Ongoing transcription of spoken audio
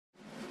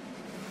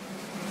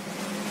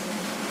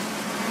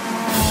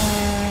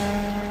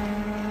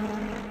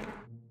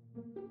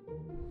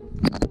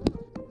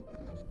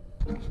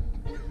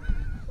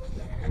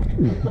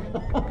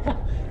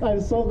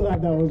I'm so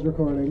glad that was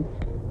recording.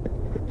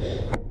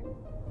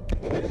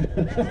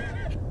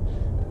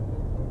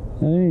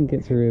 I don't think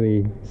it's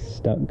really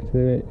stuck to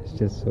it, it's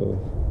just sort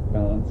of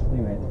balanced.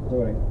 Anyway, it's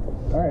recording.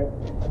 Alright.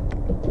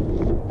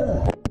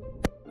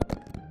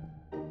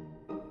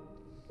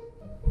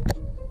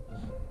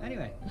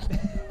 Anyway.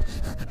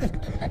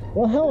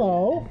 Well,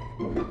 hello.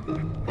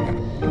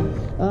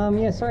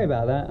 Yeah, sorry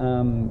about that.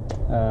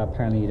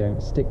 Apparently you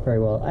don't stick very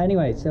well.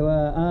 Anyway, so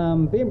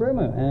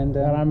BeingBroomo and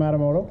I'm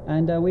MattoMoto.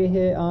 And we're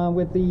here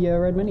with the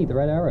Red Mini, the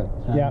Red Arrow.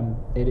 Yeah.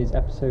 It is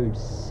episode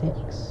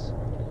 6.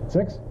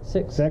 6?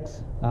 6.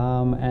 6.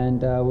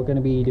 And we're going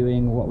to be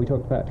doing what we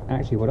talked about,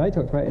 actually what I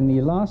talked about in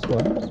the last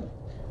one.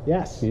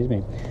 Yes. Excuse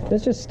me.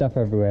 There's just stuff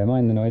everywhere,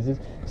 mind the noises.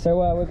 So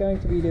we're going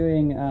to be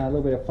doing a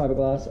little bit of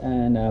fiberglass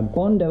and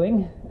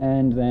bondoing,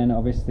 and then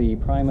obviously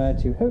primer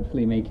to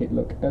hopefully make it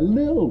look a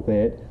little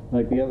bit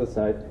like the other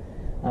side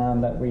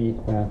that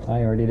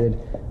I already did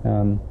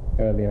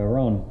earlier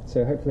on.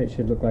 So hopefully it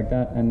should look like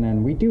that. And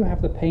then we do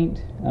have the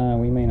paint.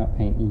 We may not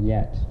paint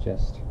yet,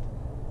 just,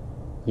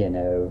 you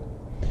know,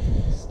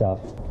 stuff.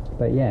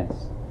 But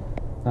yes,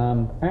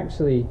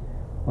 actually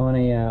on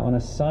a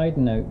side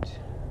note,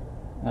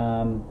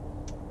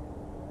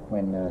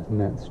 when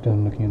Matt's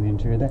done looking at the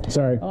interior there.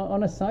 Sorry.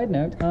 On a side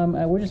note,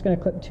 we're just going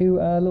to clip to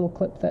a little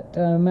clip that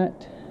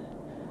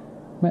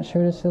Matt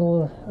showed us a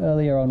little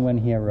earlier on when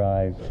he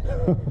arrived.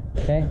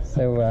 Okay,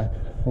 so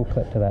we'll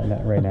clip to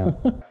that right now.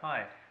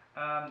 Hi.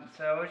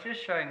 So I was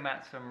just showing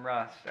Matt some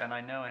rust, and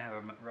I know I have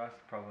a rust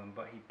problem,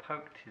 but he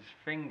poked his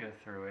finger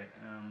through it,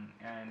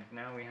 and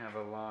now we have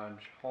a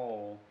large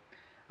hole.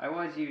 I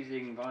was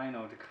using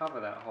vinyl to cover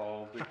that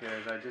hole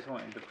because I just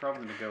wanted the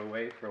problem to go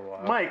away for a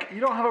while. Mike, you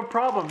don't have a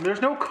problem.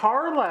 There's no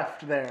car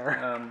left there.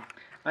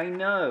 I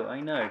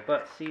know,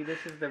 but see,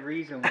 this is the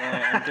reason why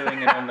I'm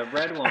doing it on the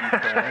red one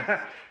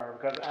first.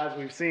 Because as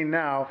we've seen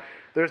now,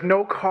 there's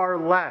no car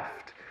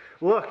left.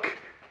 Look,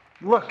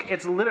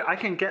 it's literally, I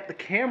can get the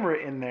camera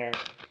in there.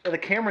 The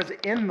camera's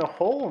in the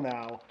hole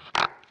now.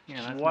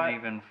 Yeah, that's not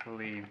even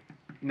fully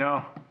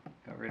got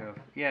rid of.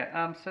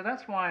 Yeah, so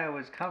that's why I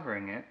was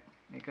covering it.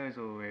 It goes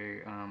all the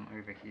way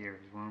over here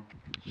as well.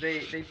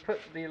 They put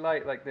the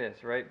light like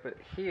this, right? But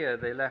here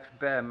they left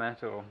bare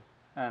metal,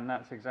 and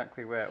that's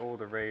exactly where all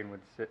the rain would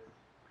sit.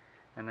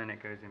 And then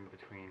it goes in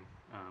between,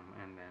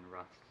 and then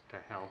rusts to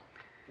hell.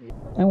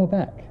 And we're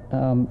back.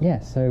 Yeah,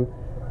 so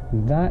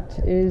that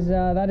is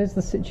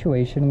the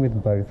situation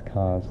with both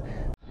cars.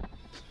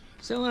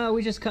 So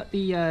we just cut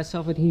the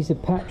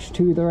self-adhesive patch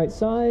to the right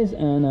size,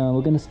 and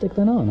we're going to stick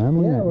that on.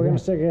 We're going to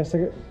stick it.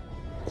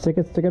 Stick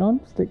it on?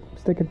 Stick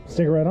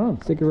it right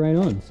on. Stick it right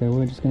on. So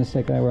we're just going to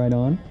stick that right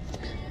on.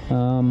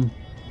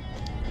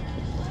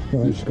 You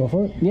want to just go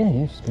for it? Yeah,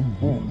 just go.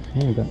 Right.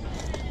 Yeah, we've got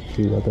a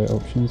few other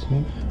options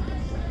here.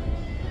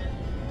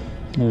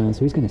 So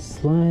he's going to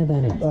slide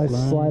that in.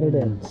 Slide it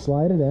in.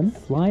 Slide it in.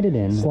 Slide it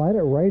in. Slide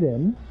it right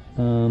in.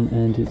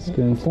 And it's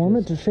going to form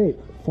it to shape.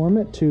 Form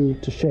it to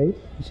shape.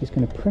 He's just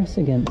going to press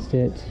against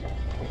it.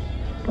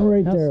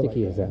 Right How there. How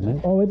sticky is that, man?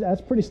 Oh, that's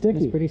pretty sticky.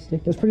 It's pretty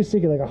sticky. It's pretty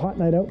sticky, like a hot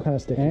night out kind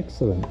of sticky.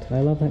 Excellent. I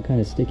love that kind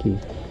of sticky.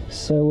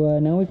 So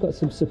now we've got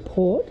some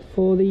support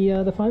for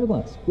the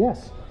fiberglass.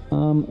 Yes.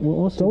 We're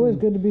also it's always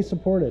good to be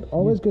supported.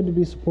 Always good to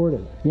be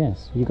supported.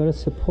 Yes. You've got to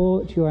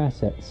support your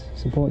assets.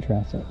 Support your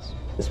assets.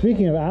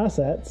 Speaking of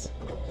assets.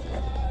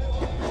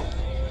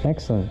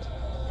 Excellent.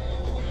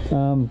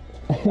 That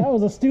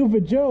was a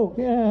stupid joke.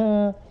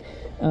 Yeah.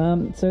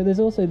 So there's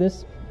also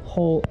this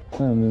hole.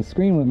 The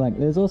screen went blank.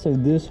 There's also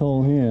this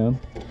hole here.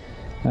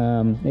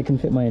 It can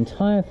fit my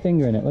entire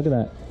finger in it. Look at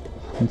that.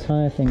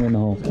 Entire finger in the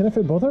hole. Can it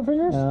fit both our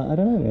fingers? I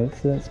don't know.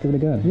 Let's give it a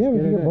go. Yeah, we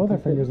can get both our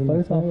fingers in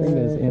both our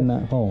fingers in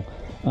that hole.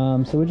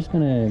 So we're just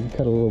gonna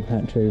cut a little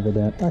patch over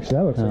that. Actually,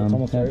 that looks like it's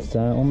almost that's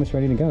almost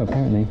ready to go.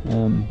 Apparently.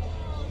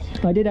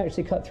 I did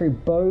actually cut through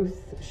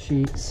both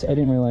sheets. I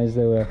didn't realize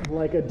there were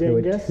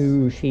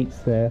two sheets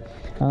there.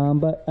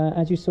 But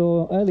as you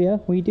saw earlier,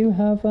 we do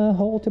have a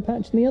hole to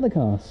patch in the other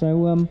car.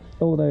 So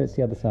although it's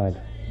the other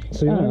side.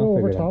 So you want to go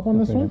over top on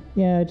this one?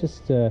 Yeah,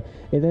 just there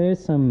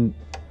is some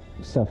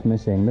stuff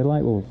missing. The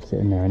light will sit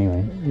in there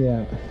anyway.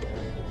 Yeah.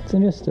 So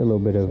just a little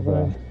bit of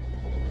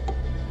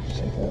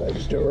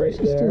just do it right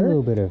there. Just a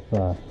little bit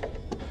of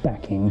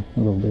backing, a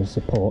little bit of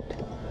support.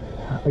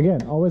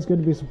 Again, always good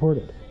to be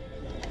supported.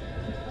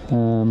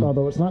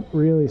 Although it's not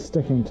really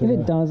sticking to. If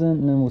it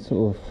doesn't, then we'll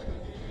sort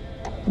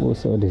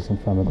of do some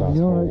fiberglass.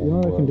 You know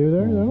what I can do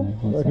there,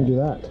 though? I can do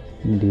that.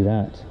 You can do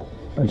that.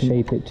 And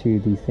shape it to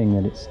the thing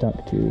that it's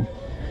stuck to,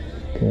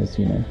 because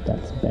you know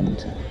that's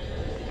bent.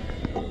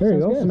 There you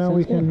go. So now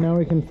we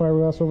can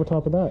fiberglass over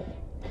top of that.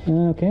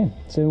 Okay.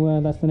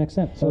 So that's the next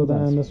step. So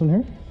then this one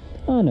here.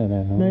 Oh no.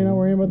 No, you're not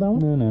worrying about that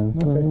one. No.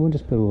 Okay. We'll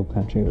just put a little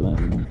patch over that.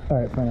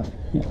 All right, fine enough.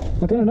 Yeah.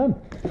 Okay. Done.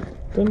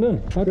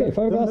 Okay,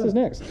 fiberglass is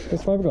next.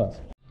 It's fiberglass.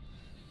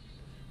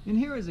 And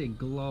here is a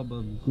glob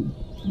of goo.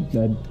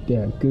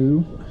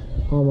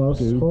 Almost.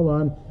 Goo. Hold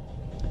on.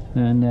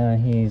 And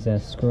he's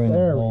screwing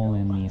a hole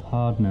in the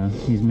hardener.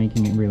 He's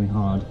making it really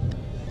hard.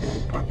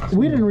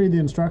 We didn't read the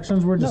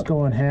instructions. We're just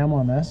going ham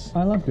on this.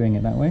 I love doing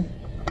it that way.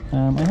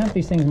 I have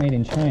these things made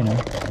in China.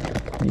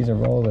 These are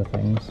roller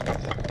things.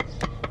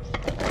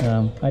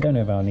 I don't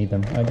know if I'll need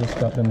them. I just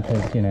got them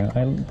because, you know,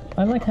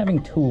 I like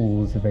having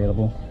tools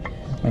available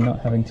and not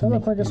having to. Does it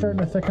look like it's starting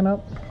to thicken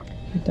up?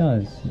 It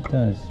does. It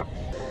does.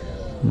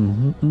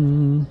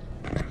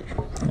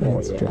 Oh,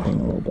 it's dripping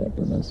a little bit,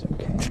 but that's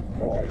okay.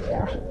 Oh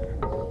yeah.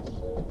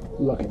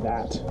 Look at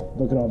that.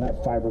 Look at all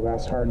that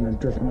fiberglass hardener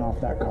dripping off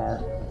that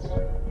car.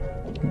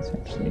 Let's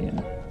actually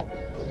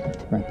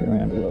wrap it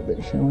around a little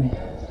bit, shall we?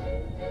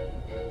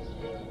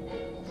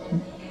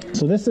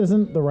 So this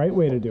isn't the right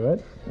way to do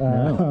it.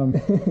 No.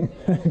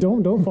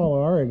 Don't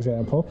follow our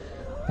example.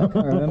 I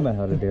can't remember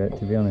how to do it,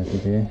 to be honest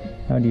with you.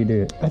 How do you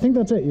do it? I think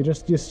that's it. You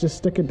just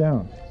stick it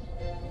down.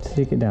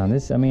 Stick it down.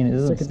 This, I mean, it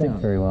doesn't stick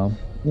very well.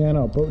 Yeah,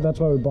 no, but that's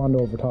why we bond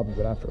over top of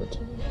it afterwards.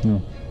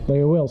 No. Like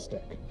it will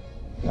stick.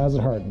 As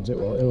it hardens, it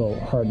will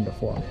harden to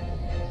form.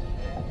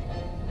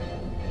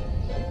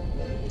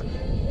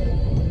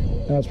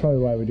 That's probably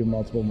why we do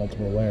multiple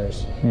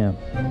layers. Yeah.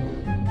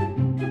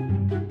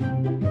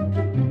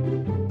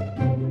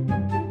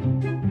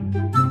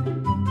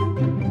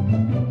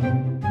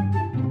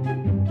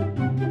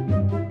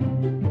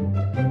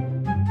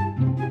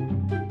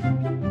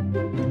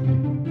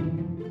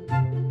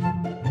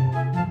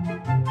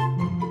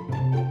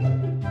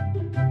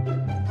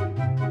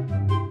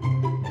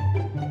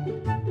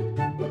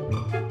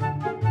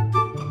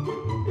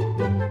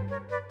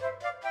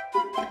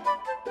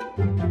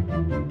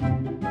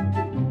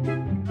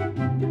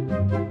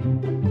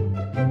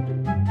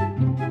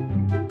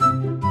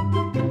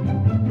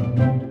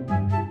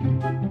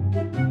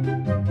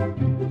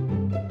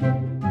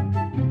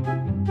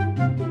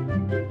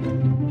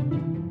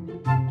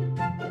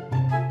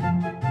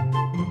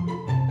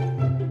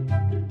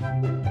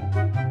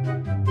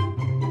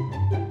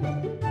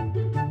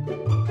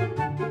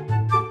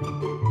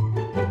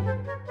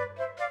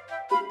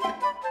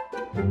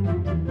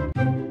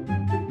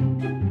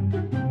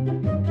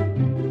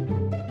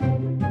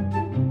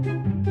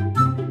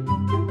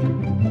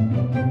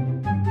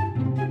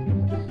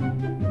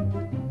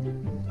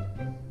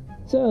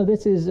 So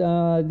this is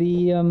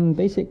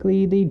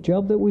basically the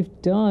job that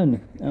we've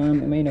done.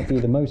 It may not be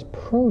the most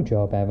pro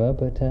job ever,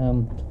 but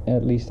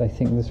at least I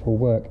think this will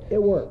work.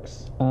 It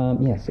works.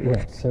 Yes, it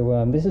works.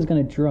 So this is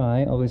going to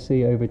dry,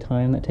 obviously, over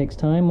time. That takes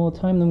time, more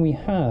time than we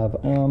have.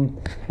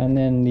 And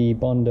then the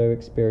Bondo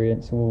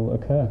experience will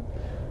occur.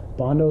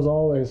 Bondo's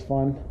always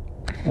fun.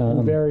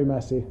 Very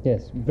messy.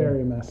 Yes,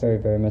 very messy.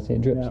 Very messy.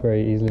 It drips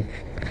very easily.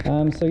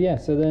 So yeah,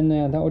 so then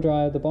that will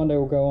dry. The Bondo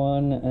will go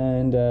on,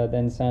 and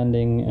then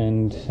sanding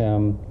and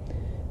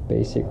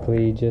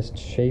basically just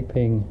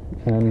shaping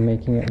and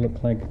making it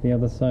look like the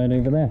other side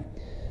over there.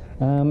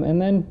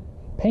 And then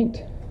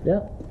paint.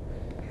 Yeah.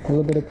 A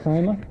little bit of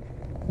primer.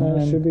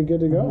 Should be good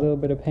to go. A little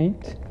bit of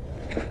paint,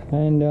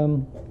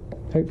 and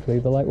hopefully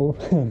the light will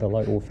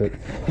fit.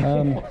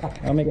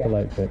 I'll make the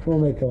light fit. We'll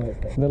make the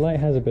light fit. The light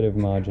has a bit of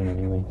margin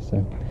anyway,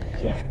 so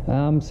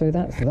yeah. So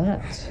that's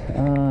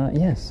that.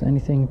 Yes.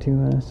 Anything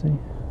to say?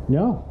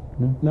 No.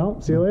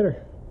 See you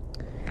later.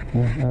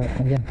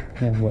 Yeah.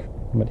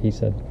 What he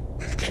said.